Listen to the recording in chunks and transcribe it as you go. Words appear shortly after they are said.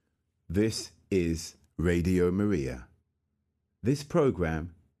This is Radio Maria. This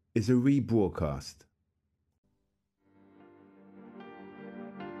program is a rebroadcast.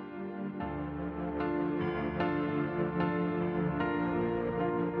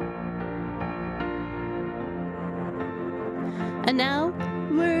 And now,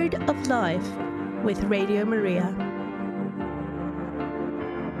 Word of Life with Radio Maria.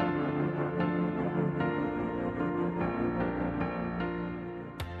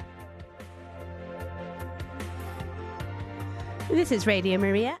 This is Radio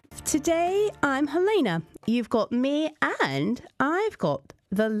Maria. Today, I'm Helena. You've got me, and I've got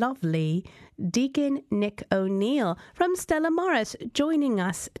the lovely Deacon Nick O'Neill from Stella Maris joining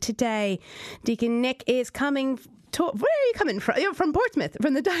us today. Deacon Nick is coming... Where are you coming from? You're from Portsmouth,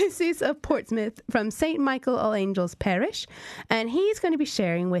 from the Diocese of Portsmouth, from St. Michael All Angels Parish. And he's going to be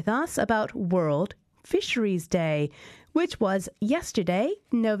sharing with us about World Fisheries Day, which was yesterday,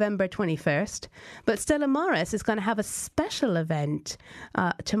 November 21st. But Stella Maris is going to have a special event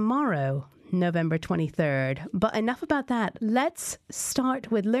tomorrow, November 23rd. But enough about that. Let's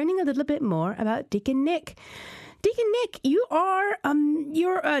start with learning a little bit more about Deacon Nick. Deacon Nick, you are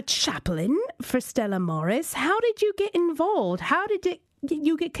you're a chaplain for Stella Maris. How did you get involved? How did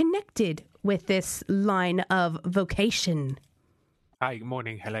you get connected with this line of vocation? Hi, good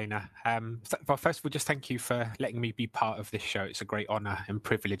morning, Helena. Well, first of all, just thank you for letting me be part of this show. It's a great honour and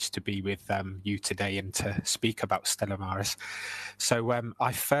privilege to be with you today and to speak about Stella Maris. So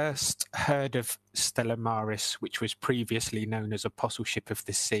I first heard of Stella Maris, which was previously known as Apostleship of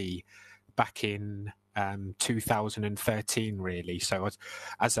the Sea, back in 2013, really. So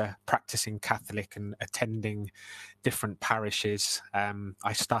as a practicing Catholic and attending different parishes,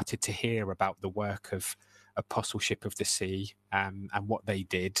 I started to hear about the work of Apostleship of the Sea and what they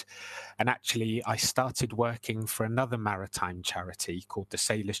did. And actually, I started working for another maritime charity called the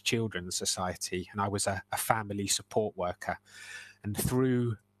Sailors' Children's Society, and I was a family support worker. And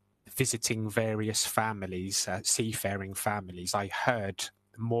through visiting various families, seafaring families, I heard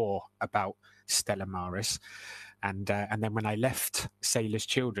more about Stella Maris. And then when I left Sailors'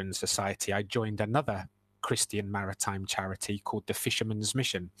 Children's Society, I joined another Christian maritime charity called the Fishermen's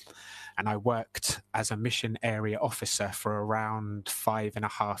Mission. And I worked as a mission area officer for around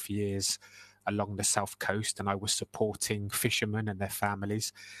 5.5 years along the south coast. And I was supporting fishermen and their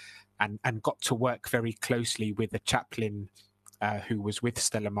families and got to work very closely with a chaplain who was with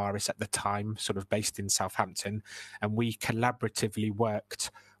Stella Maris at the time, sort of based in Southampton. And we collaboratively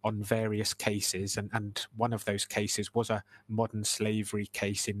worked on various cases. And one of those cases was a modern slavery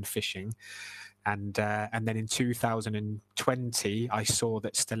case in fishing. And then in 2020, I saw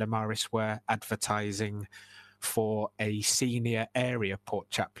that Stella Maris were advertising for a senior area port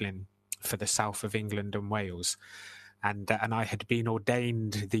chaplain for the south of England and Wales. And I had been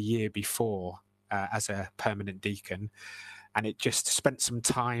ordained the year before as a permanent deacon. And it just spent some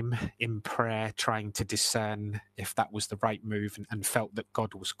time in prayer trying to discern if that was the right move, and felt that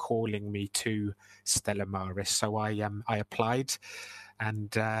God was calling me to Stella Maris. So I applied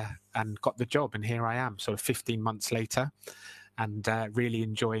and got the job, and here I am, sort of 15 months later, and really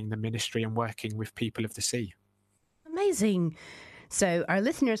enjoying the ministry and working with people of the sea. Amazing. So our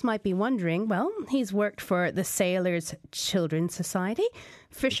listeners might be wondering, well, he's worked for the Sailors' Children's Society,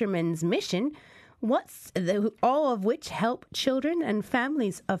 Fishermen's Mission, all of which help children and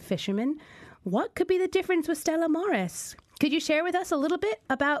families of fishermen. What could be the difference with Stella Maris? Could you share with us a little bit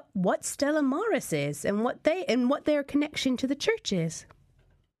about what Stella Maris is and what their connection to the church is?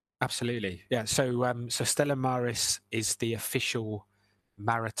 Absolutely, yeah. So Stella Maris is the official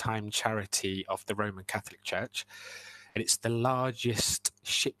maritime charity of the Roman Catholic Church, and it's the largest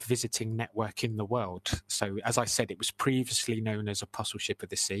ship visiting network in the world. So, as I said, it was previously known as Apostleship of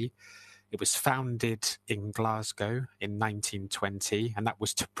the Sea. It was founded in Glasgow in 1920, and that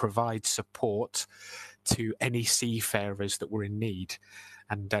was to provide support to any seafarers that were in need.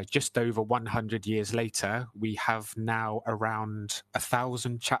 And just over 100 years later, we have now around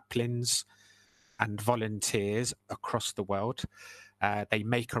 1,000 chaplains and volunteers across the world. They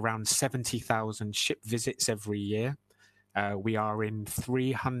make around 70,000 ship visits every year. We are in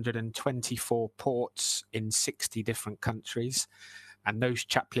 324 ports in 60 different countries. And those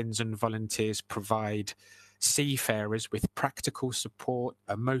chaplains and volunteers provide seafarers with practical support,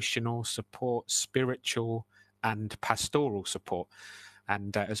 emotional support, spiritual and pastoral support.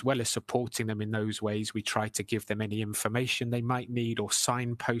 And as well as supporting them in those ways, we try to give them any information they might need or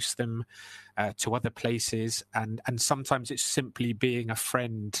signpost them to other places. And sometimes it's simply being a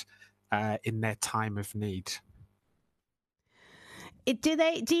friend in their time of need.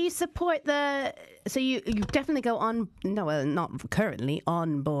 Do you support so you definitely go on, no, well, not currently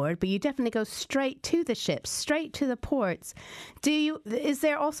on board, but you definitely go straight to the ships, straight to the ports. Is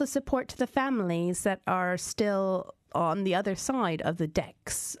there also support to the families that are still on the other side of the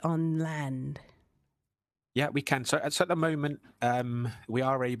decks on land? Yeah, we can. So at the moment, we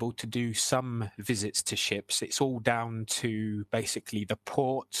are able to do some visits to ships. It's all down to basically the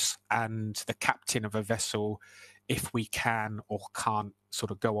ports and the captain of a vessel if we can or can't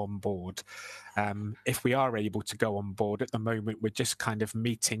sort of go on board. If we are able to go on board, at the moment, we're just kind of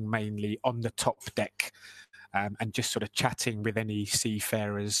meeting mainly on the top deck. And just sort of chatting with any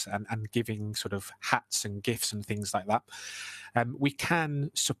seafarers and giving sort of hats and gifts and things like that. We can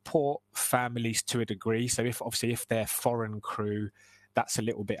support families to a degree. So if they're foreign crew, that's a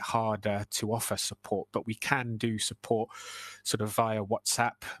little bit harder to offer support, but we can do support sort of via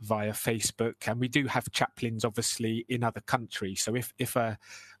WhatsApp, via Facebook, and we do have chaplains obviously in other countries. So if a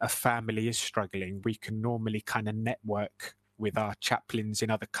family is struggling, we can normally kind of network with our chaplains in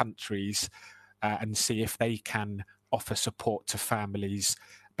other countries and see if they can offer support to families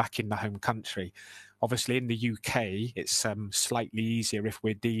back in the home country. Obviously, in the UK, it's slightly easier if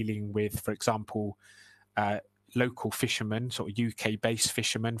we're dealing with, for example, local fishermen, sort of UK-based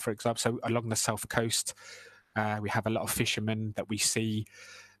fishermen, for example. So along the south coast, we have a lot of fishermen that we see,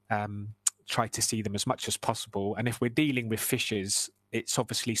 try to see them as much as possible. And if we're dealing with fishers, it's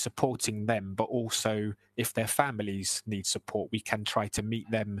obviously supporting them, but also if their families need support, we can try to meet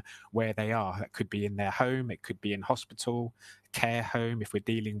them where they are. That could be in their home, it could be in hospital, care home. If we're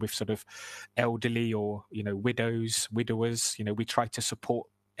dealing with sort of elderly or, widowers, we try to support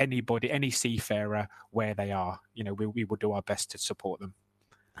anybody, any seafarer where they are. We will do our best to support them.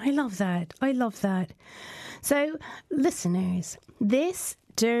 I love that. So, listeners, this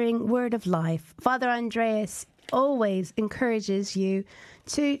during Word of Life, Father Andreas always encourages you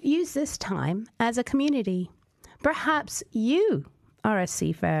to use this time as a community. Perhaps you are a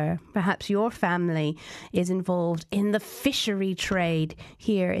seafarer. Perhaps your family is involved in the fishery trade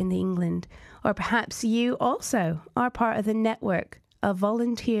here in England. Or perhaps you also are part of the network of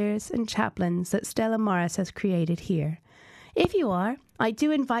volunteers and chaplains that Stella Maris has created here. If you are, I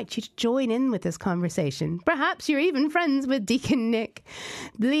do invite you to join in with this conversation. Perhaps you're even friends with Deacon Nick.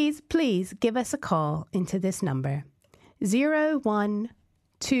 Please give us a call into this number,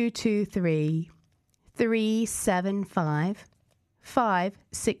 01223 375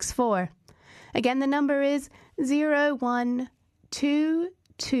 564. Again, the number is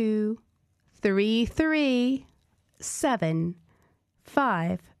 01223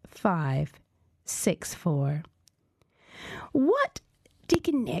 375 564. What,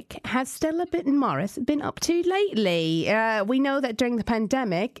 Deacon Nick, has Stella Maris been up to lately? We know that during the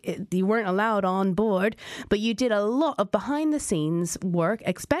pandemic, you weren't allowed on board, but you did a lot of behind-the-scenes work,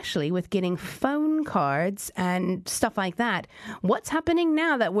 especially with getting phone cards and stuff like that. What's happening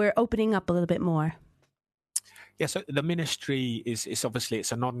now that we're opening up a little bit more? Yeah, so the ministry is obviously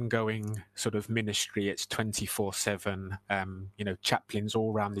it's an ongoing sort of ministry. It's 24/7. Chaplains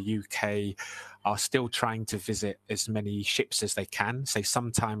all around the UK are still trying to visit as many ships as they can. So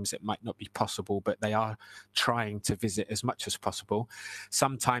sometimes it might not be possible, but they are trying to visit as much as possible.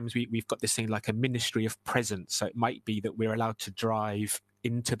 Sometimes we've got this thing like a ministry of presence. So it might be that we're allowed to drive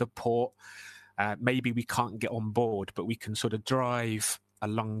into the port. Maybe we can't get on board, but we can sort of drive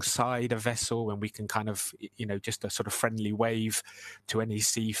alongside a vessel and we can kind of, just a sort of friendly wave to any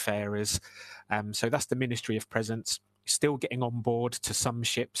seafarers. So that's the ministry of presence. Still getting on board to some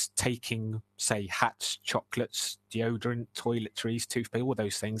ships, taking, say, hats, chocolates, deodorant, toiletries, toothpaste, all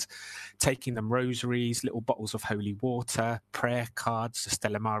those things, taking them rosaries, little bottles of holy water, prayer cards, the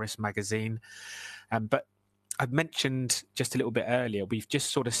Stella Maris magazine. But I've mentioned just a little bit earlier, we've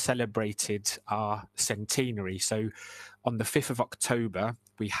just sort of celebrated our centenary. So on the 5th of October,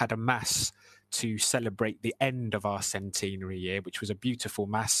 we had a mass to celebrate the end of our centenary year, which was a beautiful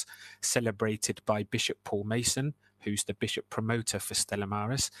mass celebrated by Bishop Paul Mason, who's the bishop promoter for Stella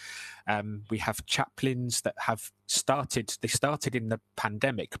Maris. We have chaplains that have started in the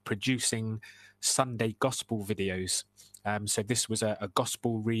pandemic producing Sunday gospel videos. So this was a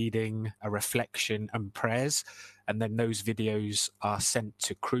gospel reading, a reflection and prayers. And then those videos are sent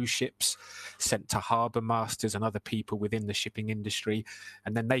to cruise ships, sent to harbour masters and other people within the shipping industry.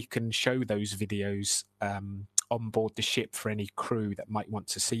 And then they can show those videos on board the ship for any crew that might want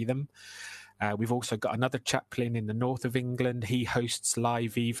to see them. We've also got another chaplain in the north of England. He hosts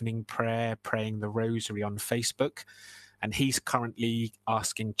live evening prayer, praying the rosary on Facebook. And he's currently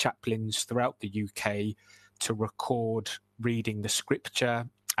asking chaplains throughout the UK to record reading the scripture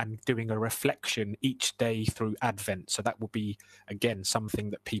and doing a reflection each day through Advent. So that will be, again,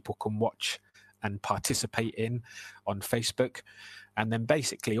 something that people can watch and participate in on Facebook. And then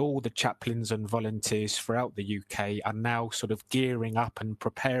basically all the chaplains and volunteers throughout the UK are now sort of gearing up and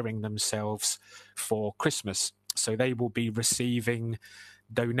preparing themselves for Christmas. So they will be receiving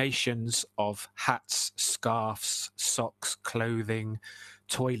donations of hats, scarves, socks, clothing,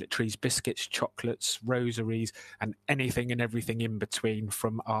 toiletries, biscuits, chocolates, rosaries, and anything and everything in between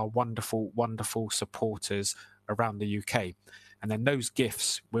from our wonderful, wonderful supporters around the UK. And then those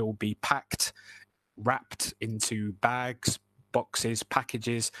gifts will be packed, wrapped into bags, boxes,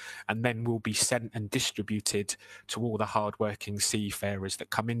 packages, and then will be sent and distributed to all the hardworking seafarers that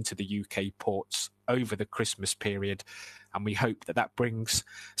come into the UK ports over the Christmas period. And we hope that that brings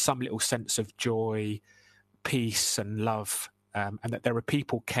some little sense of joy, peace and love, and that there are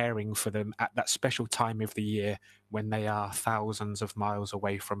people caring for them at that special time of the year when they are thousands of miles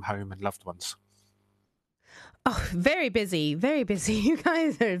away from home and loved ones. Oh, very busy, very busy. You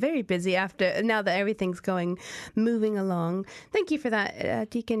guys are very busy now that everything's moving along. Thank you for that,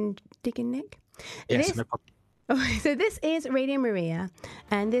 Deacon Nick. Yes, no problem. So this is Radio Maria,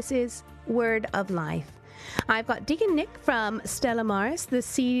 and this is Word of Life. I've got Deacon Nick from Stella Maris, the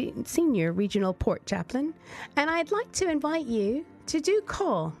Senior Regional Port Chaplain, and I'd like to invite you to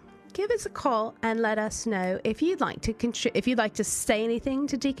give us a call and let us know if you'd like to say anything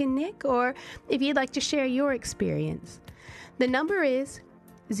to Deacon Nick, or if you'd like to share your experience. The number is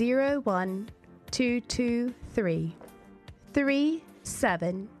 01223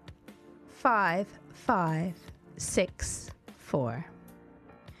 375564.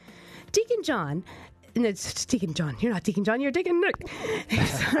 Deacon John. No, it's Deacon John. You're not Deacon John. You're Deacon Nick.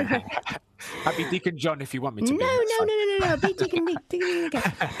 I'd be Deacon John if you want me to be. No. Be Deacon Nick. Deacon Nick.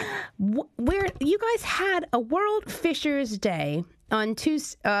 Where you guys had a World Fishers Day on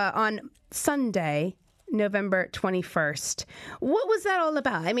Sunday, November 21st. What was that all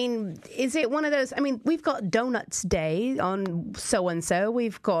about? I mean, is it one of those? I mean, we've got Donuts Day on so and so.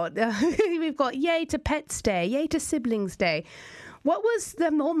 We've got Yay to Pets Day, Yay to Siblings Day. What was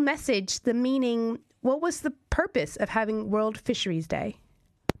the whole message, the meaning? What was the purpose of having World Fisheries Day?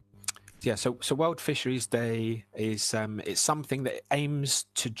 Yeah, so World Fisheries Day is it's something that aims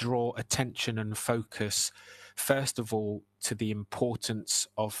to draw attention and focus, first of all, to the importance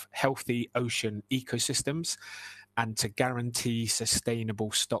of healthy ocean ecosystems and to guarantee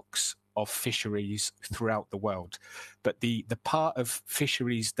sustainable stocks of fisheries throughout the world. But the part of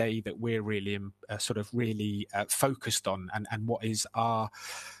Fisheries Day that we're really focused on, and what is our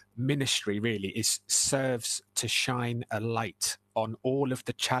ministry really, serves to shine a light on all of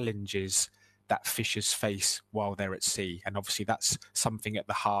the challenges that fishers face while they're at sea. And obviously that's something at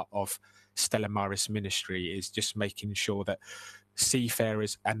the heart of Stella Maris ministry, is just making sure that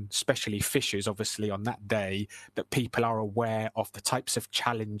seafarers, and especially fishers, obviously on that day, that people are aware of the types of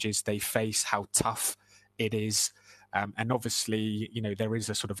challenges they face, how tough it is. And obviously, there is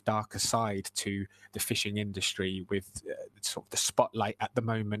a sort of darker side to the fishing industry, with sort of the spotlight at the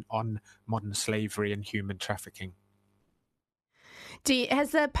moment on modern slavery and human trafficking.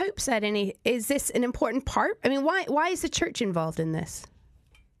 Has the Pope said is this an important part? I mean, why is the church involved in this?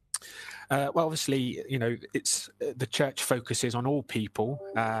 Well, obviously, it's the church focuses on all people,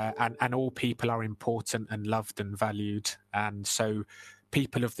 and all people are important and loved and valued. And so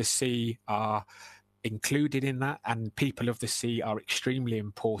people of the sea are included in that, and people of the sea are extremely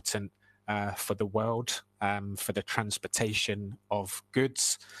important for the world, for the transportation of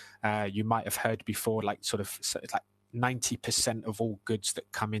goods. You might have heard before, like 90% of all goods that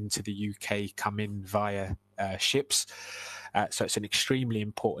come into the UK come in via ships. So it's an extremely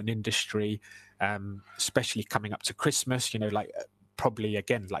important industry, especially coming up to Christmas. Probably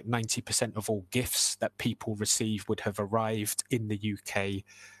again, like 90% of all gifts that people receive would have arrived in the UK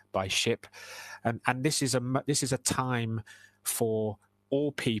by ship, and this is a time for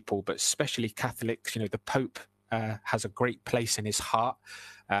all people, but especially Catholics. The Pope has a great place in his heart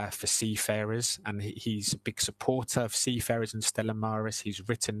for seafarers, and he's a big supporter of seafarers and Stella Maris. He's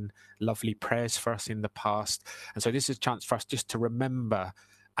written lovely prayers for us in the past, and so this is a chance for us just to remember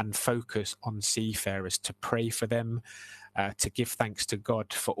and focus on seafarers, to pray for them, to give thanks to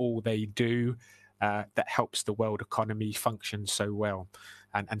God for all they do that helps the world economy function so well.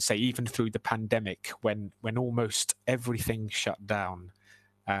 And say, even through the pandemic, when almost everything shut down,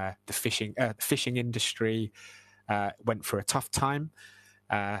 the fishing industry went for a tough time,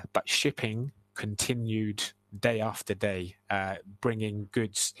 but shipping continued day after day, bringing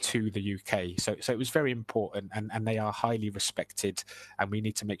goods to the UK. So it was very important, and they are highly respected, and we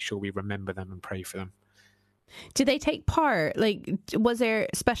need to make sure we remember them and pray for them. Did they take part? Like, was there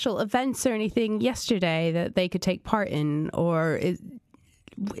special events or anything yesterday that they could take part in, or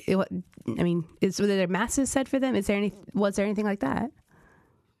were there masses said for them? Was there anything like that?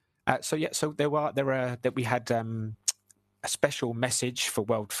 So we had a special message for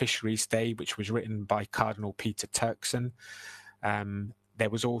World Fisheries Day, which was written by Cardinal Peter Turkson. There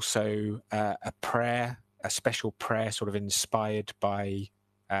was also a special prayer, sort of inspired by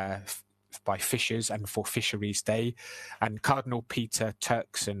fishers and for Fisheries Day. And Cardinal Peter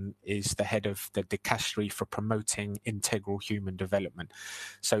Turkson is the head of the dicastery for promoting integral human development.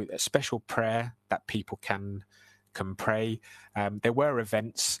 So a special prayer that people can pray. There were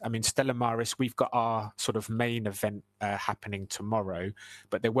events. I mean, Stella Maris, we've got our sort of main event happening tomorrow,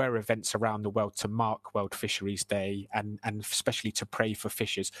 but there were events around the world to mark World Fisheries Day and especially to pray for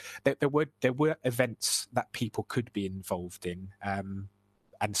fishers. There were events that people could be involved in.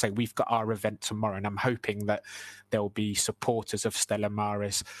 And so we've got our event tomorrow, and I'm hoping that there'll be supporters of Stella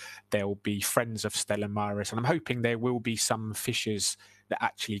Maris, there'll be friends of Stella Maris, and I'm hoping there will be some fishers that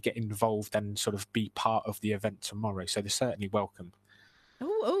actually get involved and sort of be part of the event tomorrow. So they're certainly welcome.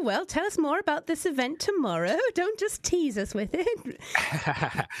 Oh, well, tell us more about this event tomorrow. Don't just tease us with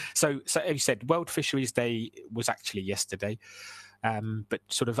it. So as you said, World Fisheries Day was actually yesterday. But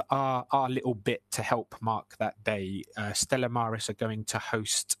sort of our little bit to help mark that day, Stella Maris are going to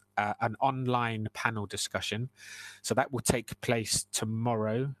host an online panel discussion. So that will take place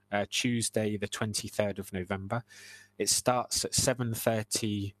tomorrow, Tuesday, the 23rd of November. It starts at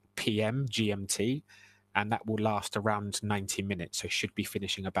 7:30 p.m. GMT, and that will last around 90 minutes. So it should be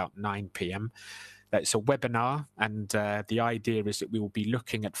finishing about 9 p.m. It's a webinar, and the idea is that we will be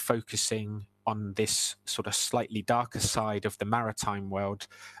looking at focusing on this sort of slightly darker side of the maritime world,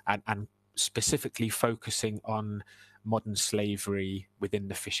 and specifically focusing on modern slavery within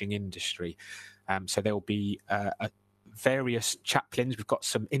the fishing industry. So there will be various chaplains. We've got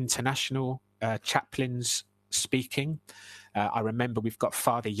some international chaplains speaking. I remember we've got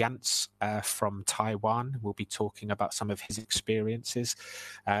Father Yance from Taiwan. We'll be talking about some of his experiences.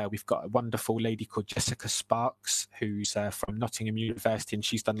 We've got a wonderful lady called Jessica Sparks, who's from Nottingham University, and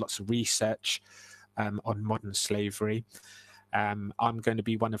she's done lots of research on modern slavery. I'm going to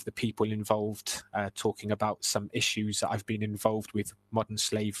be one of the people involved talking about some issues that I've been involved with modern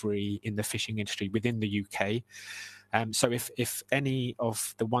slavery in the fishing industry within the UK. So if any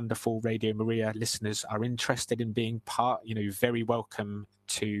of the wonderful Radio Maria listeners are interested in being part, very welcome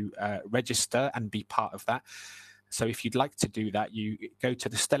to register and be part of that. So if you'd like to do that, you go to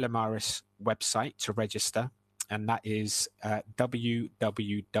the Stella Maris website to register, and that is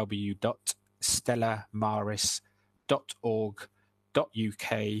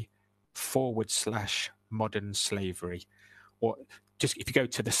www.stellamaris.org.uk/modern slavery. Or just if you go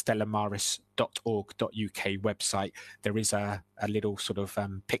to the stellamaris.org.uk website, there is a little sort of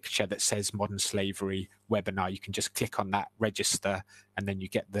picture that says Modern Slavery webinar. You can just click on that, register, and then you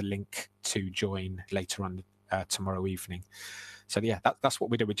get the link to join later on tomorrow evening. So yeah, that's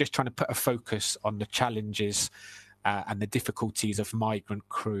what we do. We're just trying to put a focus on the challenges and the difficulties of migrant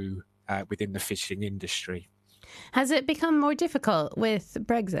crew within the fishing industry. Has it become more difficult with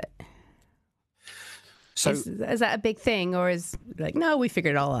Brexit? So, is that a big thing, or is like, no, we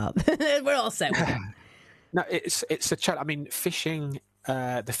figured it all out. We're all set with it? No, it's a challenge. I mean, fishing,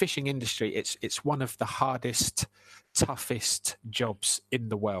 the fishing industry, it's one of the hardest, toughest jobs in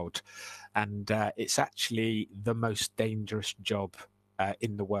the world, and it's actually the most dangerous job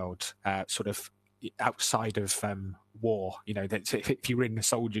in the world. Sort of outside of war, that if you were in a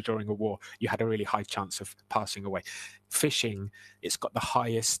soldier during a war, you had a really high chance of passing away. Fishing, it's got the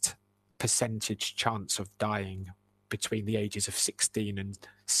highest percentage chance of dying between the ages of 16 and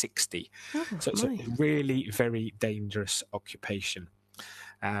 60. So it's a really very dangerous occupation.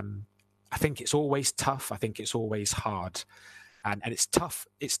 I think it's always tough. I think it's always hard, and it's tough.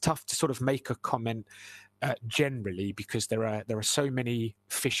 It's tough to sort of make a comment generally, because there are so many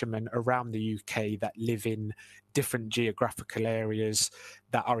fishermen around the UK that live in different geographical areas,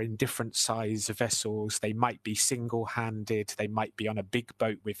 that are in different size vessels. They might be single-handed, they might be on a big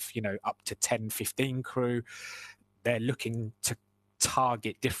boat with up to 10-15 crew. They're looking to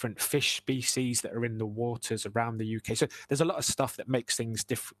target different fish species that are in the waters around the UK. So there's a lot of stuff that makes things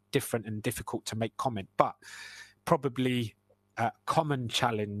different and difficult to make comment. But probably a common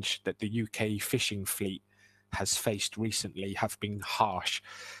challenge that the UK fishing fleet has faced recently have been harsh.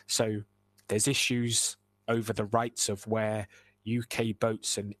 So there's issues over the rights of where UK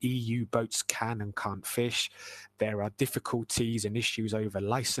boats and EU boats can and can't fish. There are difficulties and issues over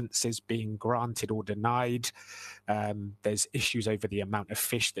licenses being granted or denied. There's issues over the amount of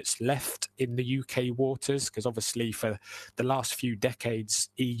fish that's left in the UK waters, because obviously for the last few decades,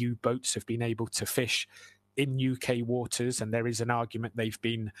 EU boats have been able to fish in UK waters, and there is an argument they've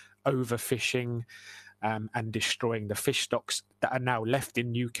been overfishing and destroying the fish stocks that are now left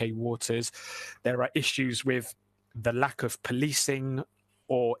in UK waters. There are issues with the lack of policing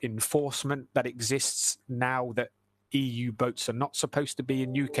or enforcement that exists now that EU boats are not supposed to be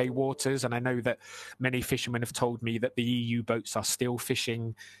in UK waters. And I know that many fishermen have told me that the EU boats are still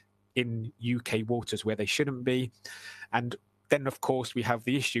fishing in UK waters where they shouldn't be. And then, of course, we have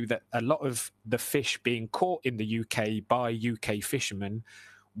the issue that a lot of the fish being caught in the UK by UK fishermen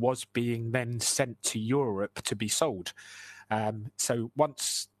was being then sent to Europe to be sold. So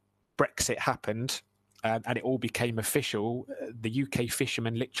once Brexit happened and it all became official, the UK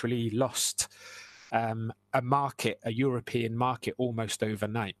fishermen literally lost a market, a European market, almost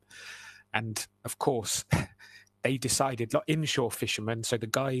overnight. And of course, they decided, like inshore fishermen, so the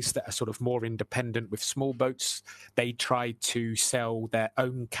guys that are sort of more independent with small boats, they tried to sell their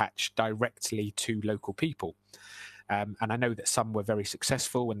own catch directly to local people. And I know that some were very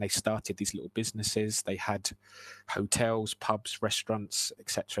successful when they started these little businesses. They had hotels, pubs, restaurants,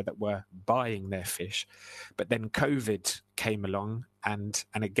 etc., that were buying their fish. But then COVID came along, and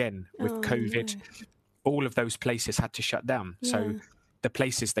again, with COVID, all of those places had to shut down. Yeah. So the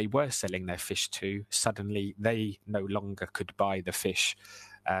places they were selling their fish to, suddenly they no longer could buy the fish.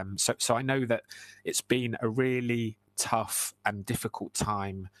 So I know that it's been a really tough and difficult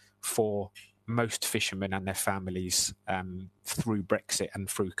time for most fishermen and their families through Brexit and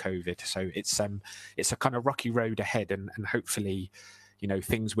through COVID. So it's a kind of rocky road ahead, and hopefully, you know,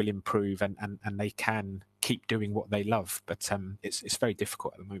 things will improve and they can keep doing what they love. But it's very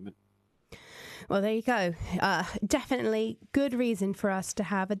difficult at the moment. Well, there you go. Definitely good reason for us to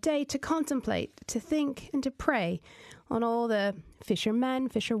have a day to contemplate, to think and to pray on all the fishermen,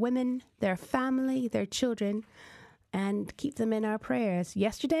 fisherwomen, their family, their children, and keep them in our prayers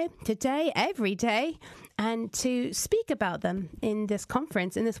yesterday, today, every day, and to speak about them in this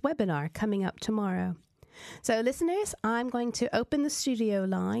conference, in this webinar coming up tomorrow. So listeners, I'm going to open the studio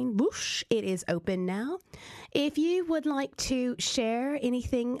line. Whoosh, it is open now. If you would like to share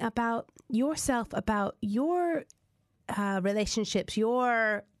anything about yourself, about your relationships,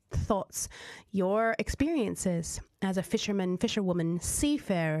 your thoughts, your experiences as a fisherman, fisherwoman,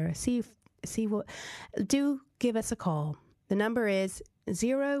 seafarer, do give us a call. The number is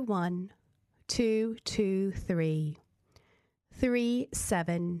 01223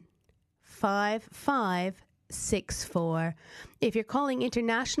 375564. If you're calling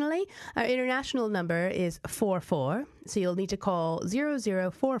internationally, our international number is 44. So you'll need to call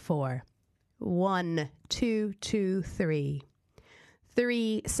 0044 1223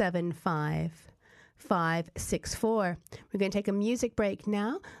 375 564. We're going to take a music break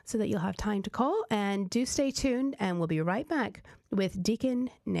now so that you'll have time to call, and do stay tuned, and we'll be right back with Deacon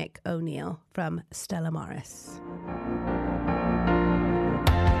Nick O'Neill from Stella Maris.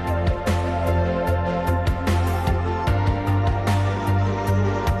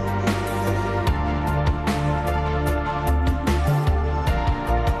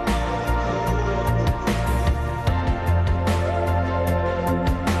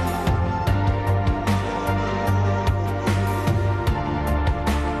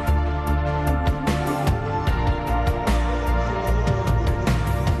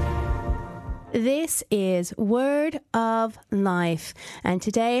 This is Word of Life, and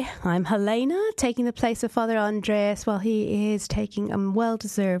today I'm Helena, taking the place of Father Andreas while he is taking a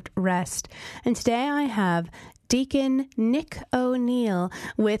well-deserved rest. And today I have Deacon Nick O'Neill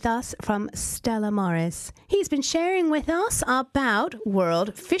with us from Stella Maris. He's been sharing with us about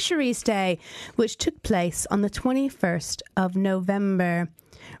World Fisheries Day, which took place on the 21st of November.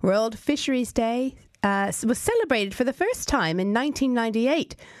 World Fisheries Day was celebrated for the first time in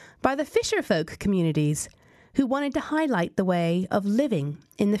 1998 by the fisherfolk communities, who wanted to highlight the way of living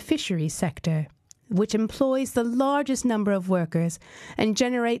in the fisheries sector, which employs the largest number of workers and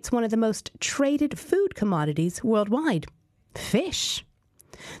generates one of the most traded food commodities worldwide, fish.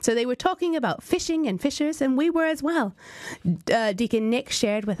 So they were talking about fishing and fishers, and we were as well. Deacon Nick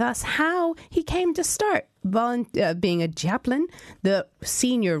shared with us how he came to start being a chaplain, the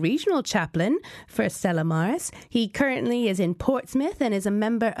senior regional chaplain for Stella Maris. He currently is in Portsmouth and is a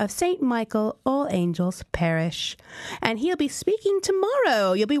member of St. Michael All Angels Parish. And he'll be speaking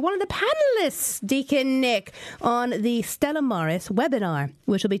tomorrow. You'll be one of the panelists, Deacon Nick, on the Stella Maris webinar,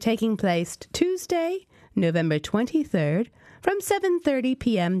 which will be taking place Tuesday, November 23rd, from 7:30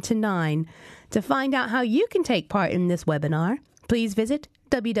 p.m. to 9. To find out how you can take part in this webinar, please visit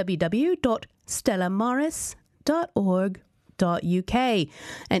www.stellamaris.org.uk.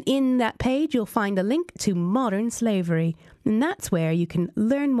 And in that page, you'll find a link to modern slavery. And that's where you can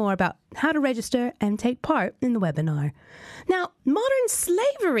learn more about how to register and take part in the webinar. Now, modern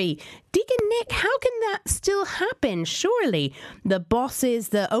slavery. Deacon Nick, how can that still happen? Surely the bosses,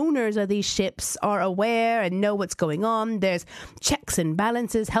 the owners of these ships are aware and know what's going on. There's checks and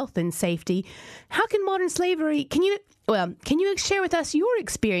balances, health and safety. How can modern slavery, can you share with us your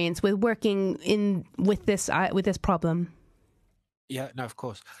experience with working with this problem? Yeah, no, of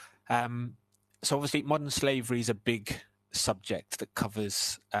course. So obviously modern slavery is a big subject that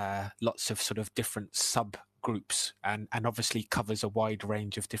covers lots of sort of different subgroups and obviously covers a wide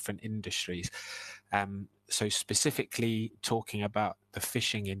range of different industries. So specifically talking about the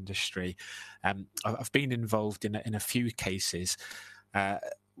fishing industry, I've been involved in a few cases.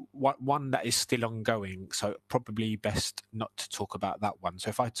 One that is still ongoing, so probably best not to talk about that one. So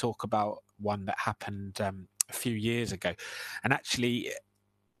if I talk about one that happened a few years ago, and actually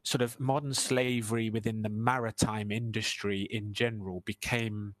sort of modern slavery within the maritime industry in general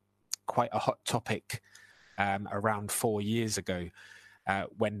became quite a hot topic around 4 years ago,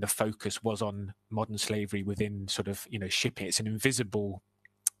 when the focus was on modern slavery within sort of, shipping. It's an invisible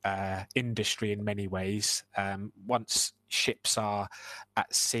industry in many ways. Once ships are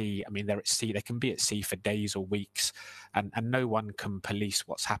at sea, they're at sea, they can be at sea for days or weeks, and no one can police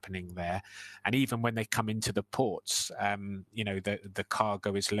what's happening there. And even when they come into the ports, the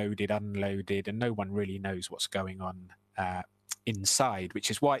cargo is loaded, unloaded, and no one really knows what's going on inside,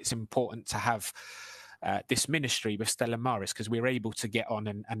 which is why it's important to have this ministry with Stella Maris, because we're able to get on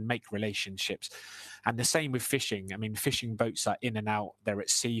and make relationships. And the same with fishing. Fishing boats are in and out. They're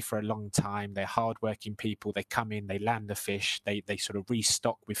at sea for a long time. They're hardworking people. They come in, they land the fish, they sort of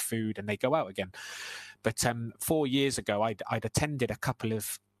restock with food, and they go out again. But 4 years ago, I'd attended a couple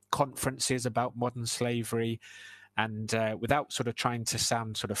of conferences about modern slavery, and without sort of trying to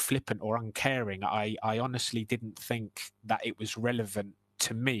sound sort of flippant or uncaring, I honestly didn't think that it was relevant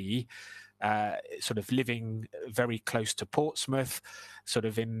to me, sort of living very close to Portsmouth, sort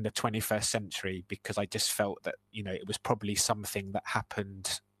of in the 21st century, because I just felt that, it was probably something that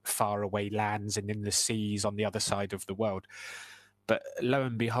happened far away lands and in the seas on the other side of the world. But lo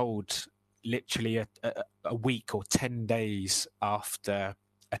and behold, literally a week or 10 days after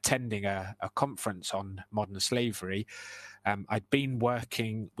attending a conference on modern slavery, I'd been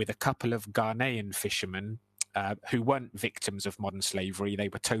working with a couple of Ghanaian fishermen who weren't victims of modern slavery. They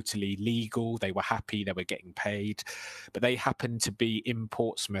were totally legal, they were happy, they were getting paid, but they happened to be in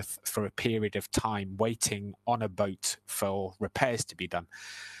Portsmouth for a period of time waiting on a boat for repairs to be done.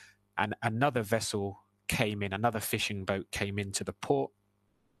 And another vessel came in, another fishing boat came into the port,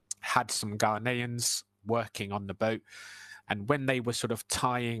 had some Ghanaians working on the boat, and when they were sort of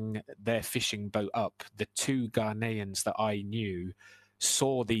tying their fishing boat up, the two Ghanaians that I knew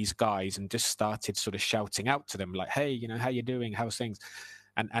saw these guys and just started sort of shouting out to them like, hey, how you doing? How's things?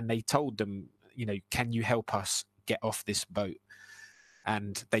 And they told them, can you help us get off this boat?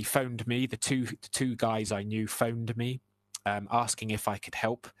 And they phoned me. The two guys I knew phoned me, asking if I could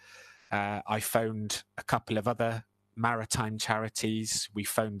help. I phoned a couple of other maritime charities. We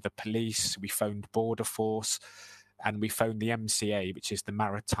phoned the police, we phoned Border Force, and we phoned the MCA, which is the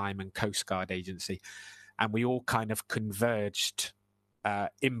Maritime and Coast Guard Agency. And we all kind of converged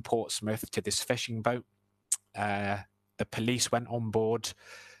in Portsmouth to this fishing boat. The police went on board,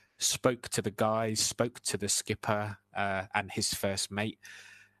 spoke to the guys, spoke to the skipper and his first mate,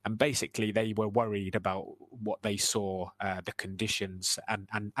 and basically they were worried about what they saw, the conditions and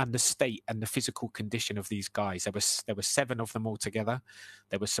the state and the physical condition of these guys. There were 7 of them altogether.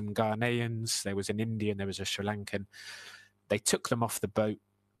 There were some Ghanaians, there was an Indian, there was a Sri Lankan. They took them off the boat,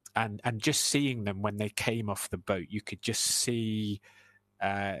 and just seeing them when they came off the boat, you could just see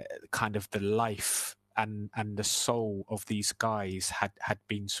kind of the life and the soul of these guys had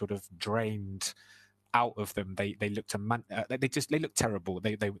been sort of drained out of them. They looked they looked terrible.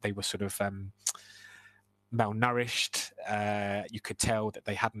 They were sort of malnourished. You could tell that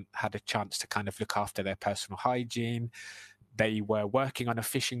they hadn't had a chance to kind of look after their personal hygiene. They were working on a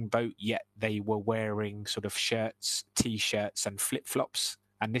fishing boat, yet they were wearing sort of shirts, t-shirts and flip-flops.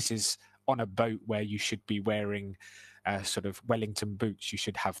 And this is on a boat where you should be wearing sort of Wellington boots. You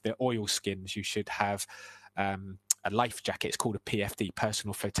should have the oil skins. You should have a life jacket. It's called a PFD,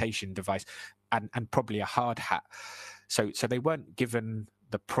 personal flotation device, and probably a hard hat. So they weren't given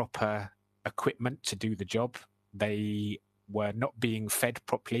the proper equipment to do the job. They were not being fed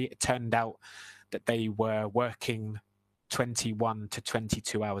properly. It turned out that they were working 21 to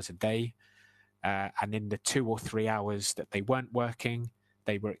 22 hours a day. And in the 2 or 3 hours that they weren't working,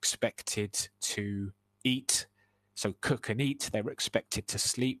 they were expected to eat, so cook and eat. They were expected to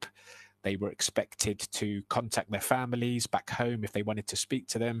sleep. They were expected to contact their families back home if they wanted to speak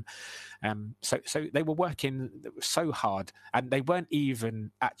to them. So they were working so hard, and they weren't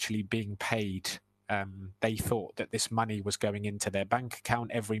even actually being paid. They thought that this money was going into their bank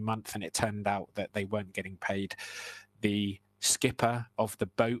account every month, and it turned out that they weren't getting paid. The skipper of the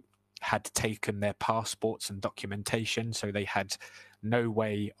boat had taken their passports and documentation, so they had no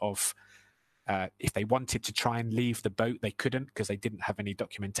way of, if they wanted to try and leave the boat, they couldn't because they didn't have any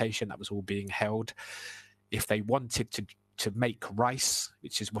documentation. That was all being held. If they wanted to make rice,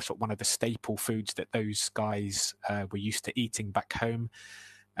 which is one of the staple foods that those guys were used to eating back home,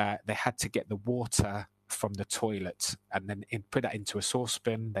 they had to get the water from the toilet and then put that into a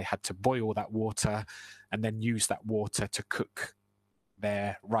saucepan. They had to boil that water and then use that water to cook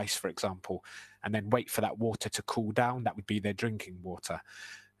their rice, for example, and then wait for that water to cool down. That would be their drinking water.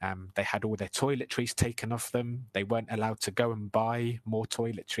 They had all their toiletries taken off them. They weren't allowed to go and buy more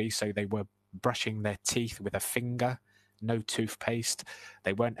toiletries, so they were brushing their teeth with a finger, no toothpaste.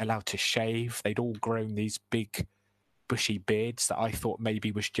 They weren't allowed to shave. They'd all grown these big bushy beards that I thought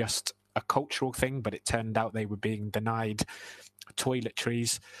maybe was just a cultural thing, but it turned out they were being denied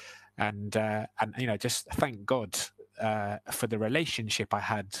toiletries. And just thank God for the relationship I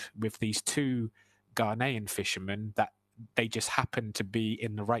had with these two Ghanaian fishermen, that they just happened to be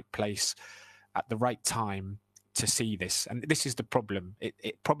in the right place at the right time to see this. And this is the problem.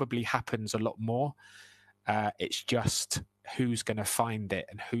 It probably happens a lot more. It's just who's going to find it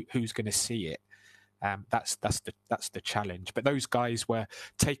and who's going to see it. That's the challenge. But those guys were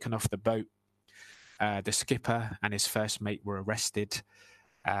taken off the boat. The skipper and his first mate were arrested.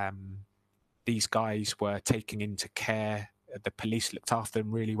 These guys were taken into care. The police looked after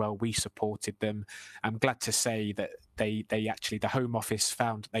them really well. We supported them. I'm glad to say that they actually, the Home Office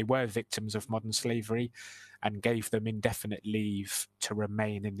found they were victims of modern slavery and gave them indefinite leave to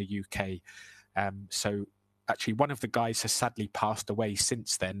remain in the UK. So actually one of the guys has sadly passed away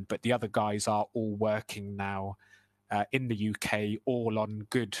since then, but the other guys are all working now in the UK, all on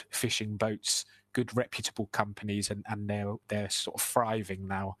good fishing boats, good reputable companies, and they're sort of thriving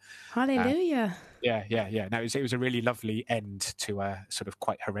now. Hallelujah. Yeah. No, it was a really lovely end to a sort of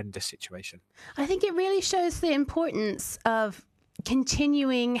quite horrendous situation. I think it really shows the importance of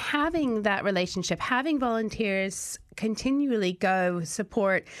continuing having that relationship, having volunteers continually go,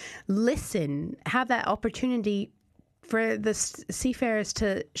 support, listen, have that opportunity for the seafarers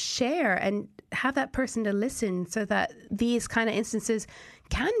to share and have that person to listen, so that these kind of instances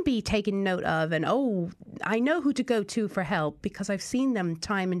can be taken note of. And, I know who to go to for help because I've seen them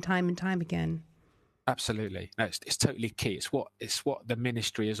time and time and time again. Absolutely. No, it's totally key. It's what the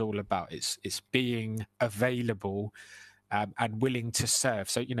ministry is all about. It's being available and willing to serve.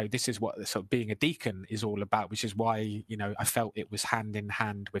 So, this is what sort of being a deacon is all about, which is why, I felt it was hand in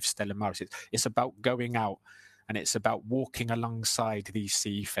hand with Stella Maris. It's about going out and it's about walking alongside these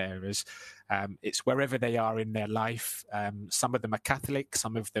seafarers. It's wherever they are in their life. Some of them are Catholic,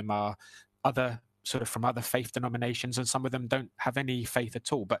 some of them are from other faith denominations, and some of them don't have any faith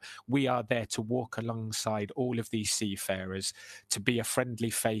at all. But we are there to walk alongside all of these seafarers, to be a friendly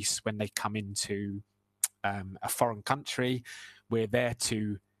face when they come into a foreign country. We're there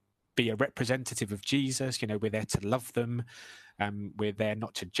to be a representative of Jesus. We're there to love them. We're there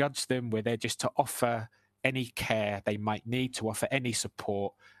not to judge them. We're there just to offer any care they might need, to offer any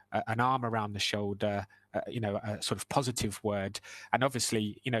support, an arm around the shoulder, a sort of positive word. And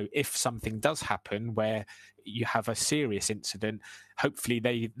obviously, if something does happen where you have a serious incident, hopefully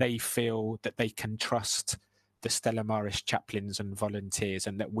they feel that they can trust the Stella Maris chaplains and volunteers,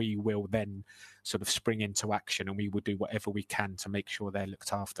 and that we will then sort of spring into action, and we will do whatever we can to make sure they're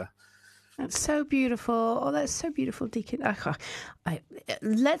looked after. That's so beautiful. Oh, that's so beautiful, Deacon.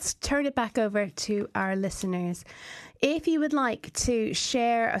 Let's turn it back over to our listeners. If you would like to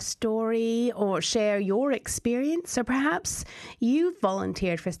share a story or share your experience, or perhaps you've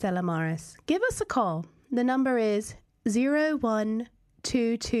volunteered for Stella Maris, give us a call. The number is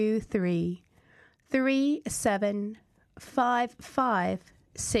 01223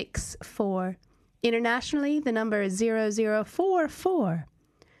 375564. Internationally, the number is 0044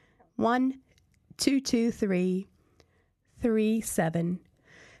 1223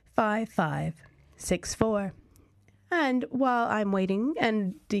 375564. And while I'm waiting,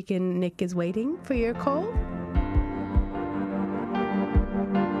 and Deacon Nick is waiting for your call,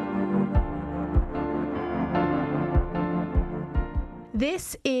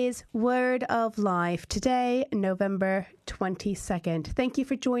 This is Word of Life. Today, November 22nd. Thank you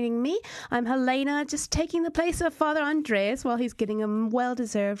for joining me. I'm Helena, just taking the place of Father Andreas while he's getting a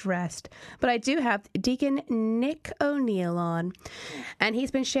well-deserved rest. But I do have Deacon Nick O'Neill on, and he's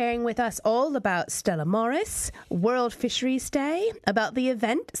been sharing with us all about Stella Maris, World Fisheries Day, about the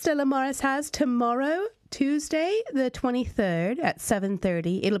event Stella Maris has tomorrow, Tuesday, the 23rd at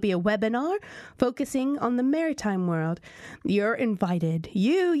 7:30. It'll be a webinar focusing on the maritime world. You're invited.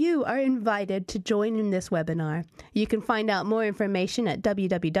 You are invited to join in this webinar. You can find out more information at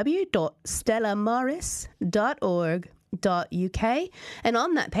www.stellamaris.org.uk, and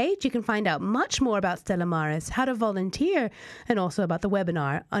on that page you can find out much more about Stella Maris, how to volunteer, and also about the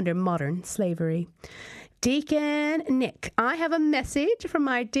webinar under modern slavery. Deacon Nick, I have a message from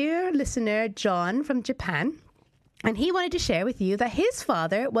my dear listener, John, from Japan. And he wanted to share with you that his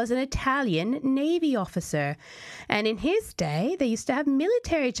father was an Italian Navy officer. And in his day, they used to have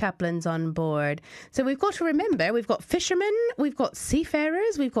military chaplains on board. So we've got to remember, we've got fishermen, we've got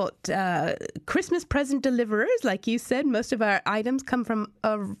seafarers, we've got Christmas present deliverers. Like you said, most of our items come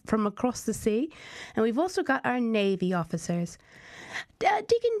from across the sea. And we've also got our Navy officers.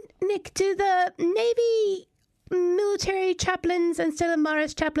 Deacon Nick, do the Navy military chaplains and Stella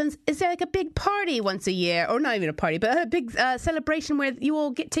Maris chaplains, is there like a big party once a year, or not even a party, but a big celebration where you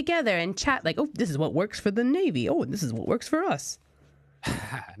all get together and chat like, oh, this is what works for the Navy, oh, this is what works for us?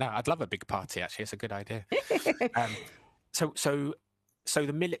 No, I'd love a big party, actually. It's a good idea. So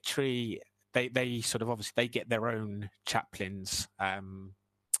the military, they sort of obviously they get their own chaplains,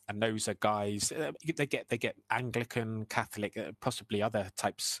 and those are guys. They get Anglican, Catholic, possibly other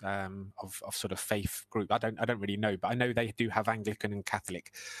types of sort of faith group. I don't really know, but I know they do have Anglican and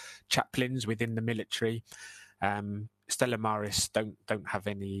Catholic chaplains within the military. Stella Maris don't have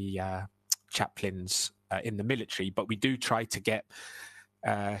any chaplains in the military, but we do try to get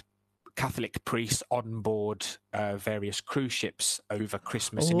Catholic priests on board various cruise ships over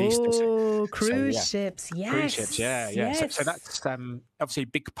Christmas and Easter. Oh, cruise ships, yes. Cruise ships, yeah. Yes. So that's obviously a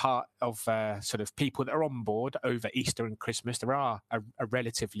big part of sort of people that are on board over Easter and Christmas. There are a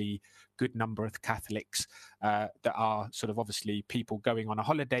relatively good number of Catholics that are sort of obviously people going on a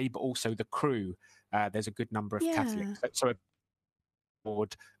holiday, but also the crew. There's a good number of Catholics. So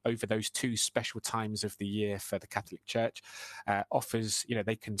board over those two special times of the year for the Catholic Church, offers,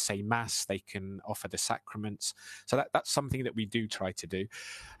 they can say Mass, they can offer the sacraments. So that's something that we do try to do.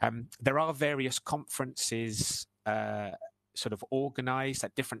 There are various conferences sort of organized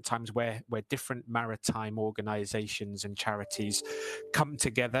at different times where different maritime organizations and charities come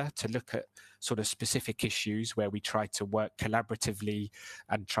together to look at sort of specific issues, where we try to work collaboratively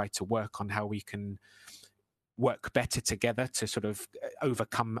and try to work on how we can work better together to sort of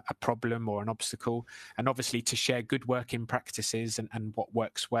overcome a problem or an obstacle, and obviously to share good working practices and what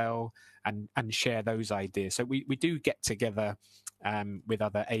works well, and share those ideas. So we do get together with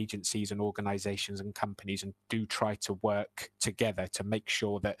other agencies and organizations and companies, and do try to work together to make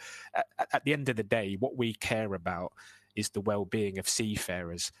sure that at the end of the day, what we care about is the well-being of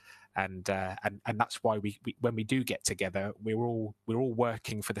seafarers. And that's why we when we do get together, we're all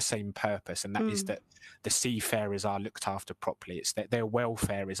working for the same purpose, and that is that the seafarers are looked after properly. It's that their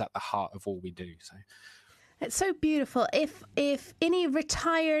welfare is at the heart of all we do. So it's so beautiful. If any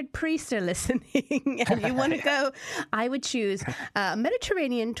retired priests are listening and you want to go, I would choose a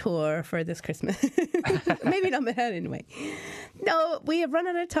Mediterranean tour for this Christmas. Maybe not that anyway. No, we have run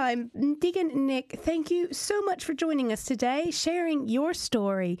out of time. Deacon Nick, thank you so much for joining us today, sharing your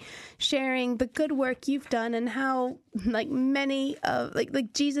story, sharing the good work you've done, and how, like many of like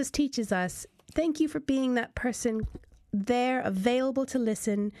Jesus teaches us. Thank you for being that person there, available to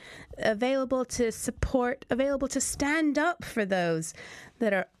listen, available to support, available to stand up for those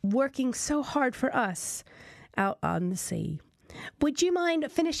that are working so hard for us out on the sea. Would you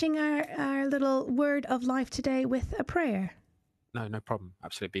mind finishing our little word of life today with a prayer? No problem.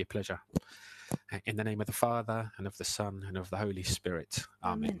 Absolutely, be a pleasure. In the name of the Father, and of the Son, and of the Holy Spirit.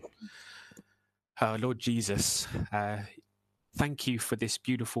 Amen. Lord Jesus, thank you for this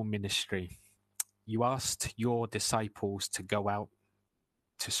beautiful ministry. You asked your disciples to go out,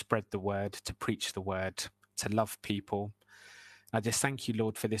 to spread the word, to preach the word, to love people. I just thank you,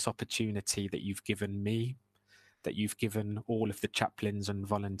 Lord, for this opportunity that you've given me, that you've given all of the chaplains and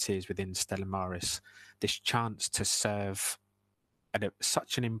volunteers within Stella Maris, this chance to serve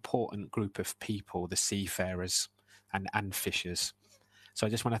such an important group of people, the seafarers and fishers. So I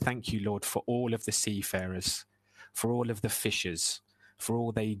just want to thank you, Lord, for all of the seafarers, for all of the fishers, for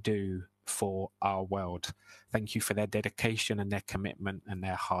all they do for our world. Thank you for their dedication and their commitment and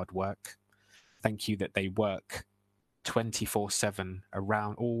their hard work. Thank you that they work 24/7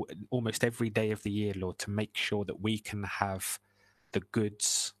 around almost every day of the year, Lord, to make sure that we can have the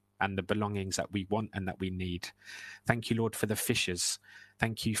goods and the belongings that we want and that we need. Thank you, Lord, for the fishers.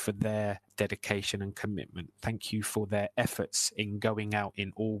 Thank you for their dedication and commitment. Thank you for their efforts in going out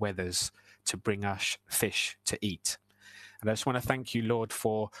in all weathers to bring us fish to eat. And I just want to thank you, Lord,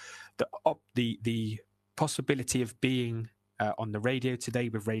 for the possibility of being on the radio today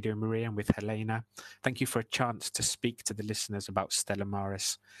with Radio Maria and with Helena. Thank you for a chance to speak to the listeners about Stella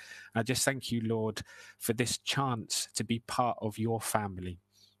Maris. And I just thank you, Lord, for this chance to be part of your family.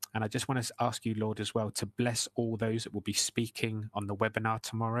 And I just want to ask you, Lord, as well, to bless all those that will be speaking on the webinar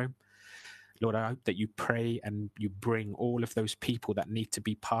tomorrow. Lord, I hope that you pray and you bring all of those people that need to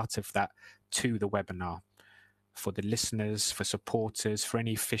be part of that to the webinar, for the listeners, for supporters, for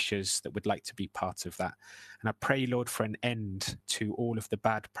any fishers that would like to be part of that. And I pray, Lord, for an end to all of the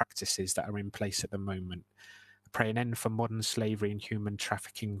bad practices that are in place at the moment. I pray an end for modern slavery and human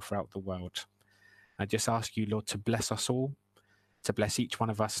trafficking throughout the world. I just ask you, Lord, to bless us all, to bless each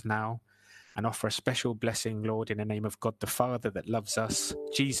one of us now, and offer a special blessing, Lord, in the name of God the Father that loves us,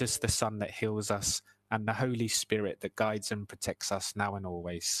 Jesus the Son that heals us, and the Holy Spirit that guides and protects us now and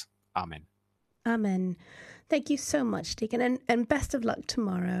always. Amen. Amen. Thank you so much, Deacon, and best of luck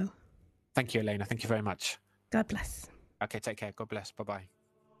tomorrow. Thank you, Helena. Thank you very much. God bless. Okay, take care. God bless. Bye-bye.